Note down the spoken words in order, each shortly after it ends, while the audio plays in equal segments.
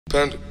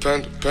Panda.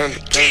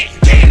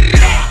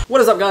 What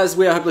is up, guys?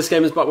 We are Hopeless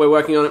Gamers, but we're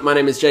working on it. My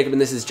name is Jacob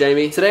and this is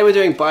Jamie. Today we're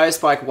doing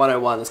Biospike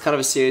 101. It's kind of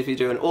a series we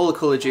do in all the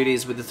Call of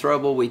Duties with the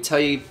throwable. We tell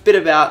you a bit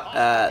about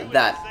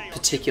that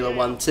particular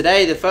one.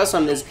 Today, the first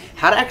one is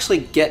how to actually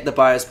get the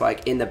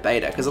Biospike in the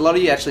beta, because a lot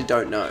of you actually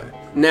don't know.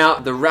 Now,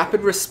 the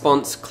Rapid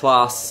Response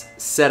class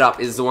setup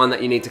is the one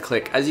that you need to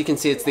click. As you can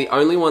see, it's the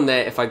only one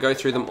there, if I go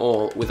through them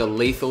all, with a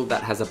lethal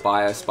that has a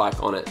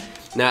Biospike on it.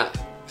 Now,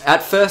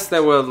 at first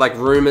there were like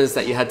rumors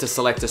that you had to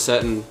select a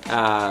certain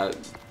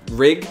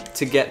rig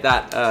to get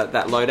that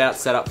loadout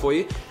set up for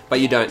you, but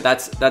you don't.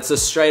 That's a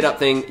straight up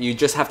thing. You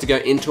just have to go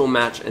into a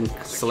match and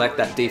select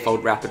that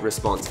default Rapid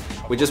Response.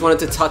 We just wanted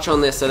to touch on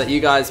this so that you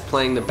guys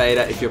playing the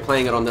beta, if you're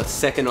playing it on the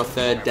second or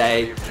third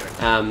day,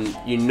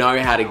 you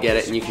know how to get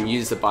it and you can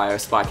use the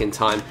Biospike in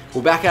time.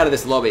 We'll back out of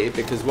this lobby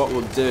because what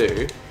we'll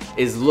do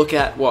is look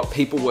at what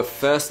people were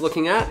first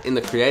looking at in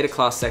the creator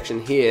class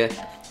section here.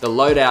 The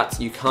loadouts,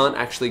 you can't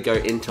actually go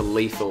into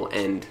lethal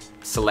and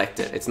select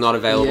it. It's not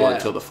available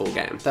until the full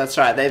game. That's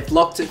right, they've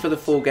locked it for the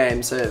full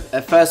game. So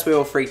at first we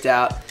all freaked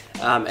out,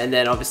 and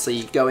then obviously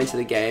you go into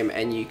the game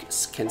and you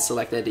can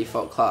select their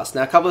default class.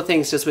 Now a couple of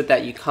things just with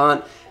that, you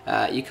can't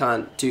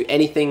do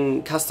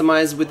anything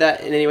customized with that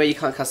in any way. You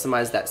can't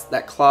customize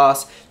that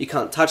class. You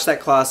can't touch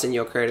that class in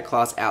your creator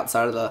class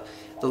outside of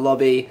the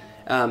lobby.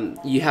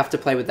 You have to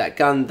play with that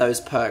gun, those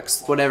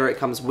perks, whatever it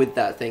comes with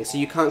that thing. So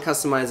you can't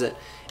customize it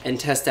and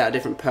test out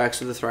different perks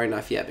with the throwing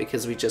knife yet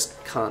because we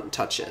just can't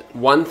touch it.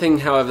 One thing,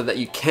 however, that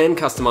you can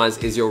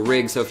customize is your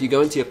rig. So if you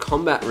go into your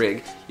combat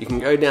rig, you can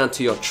go down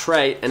to your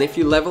trait, and if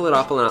you level it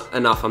up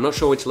enough, I'm not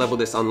sure which level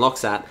this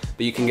unlocks at,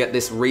 but you can get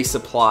this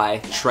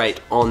resupply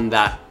trait on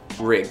that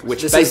rig,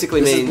 which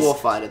basically means... This is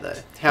Warfighter though.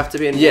 Have to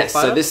be in Warfighter? Yes,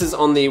 so this is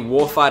on the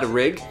Warfighter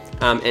rig,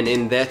 and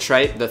in their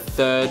trait, the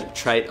third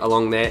trait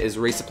along there is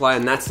resupply,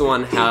 and that's the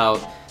one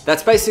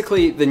that's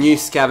basically the new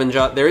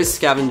scavenger. There is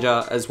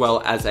scavenger as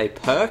well as a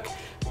perk,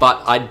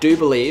 but I do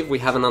believe, we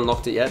haven't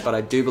unlocked it yet, but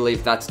I do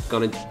believe that's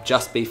going to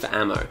just be for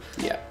ammo.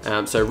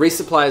 Yeah. So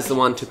resupply is the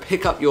one to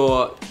pick up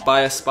your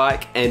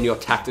Biospike and your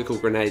tactical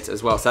grenades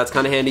as well. So that's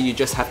kind of handy. You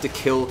just have to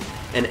kill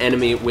an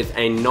enemy with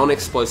a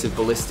non-explosive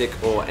ballistic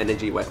or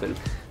energy weapon.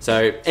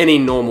 So any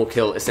normal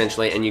kill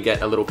essentially, and you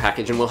get a little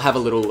package, and we'll have a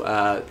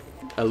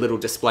little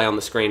display on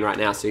the screen right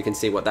now so you can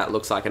see what that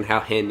looks like and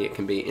how handy it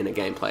can be in a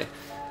gameplay.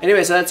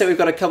 Anyway, so that's it. We've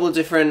got a couple of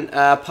different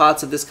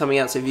parts of this coming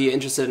out, so if you're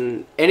interested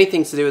in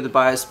anything to do with the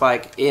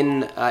Biospike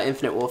in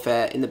Infinite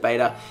Warfare in the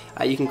beta,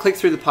 you can click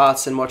through the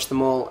parts and watch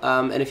them all,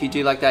 and if you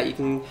do like that, you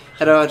can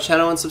head over to our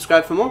channel and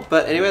subscribe for more.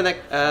 But anyway,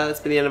 that's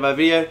been the end of our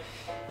video.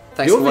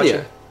 Thanks for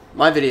watching.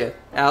 My video.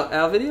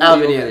 Our video? Our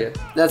video.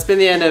 That's been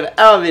the end of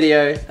our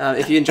video.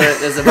 If you enjoyed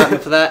it, there's a button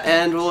for that,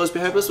 and we'll always be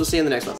hopeless. We'll see you in the next one.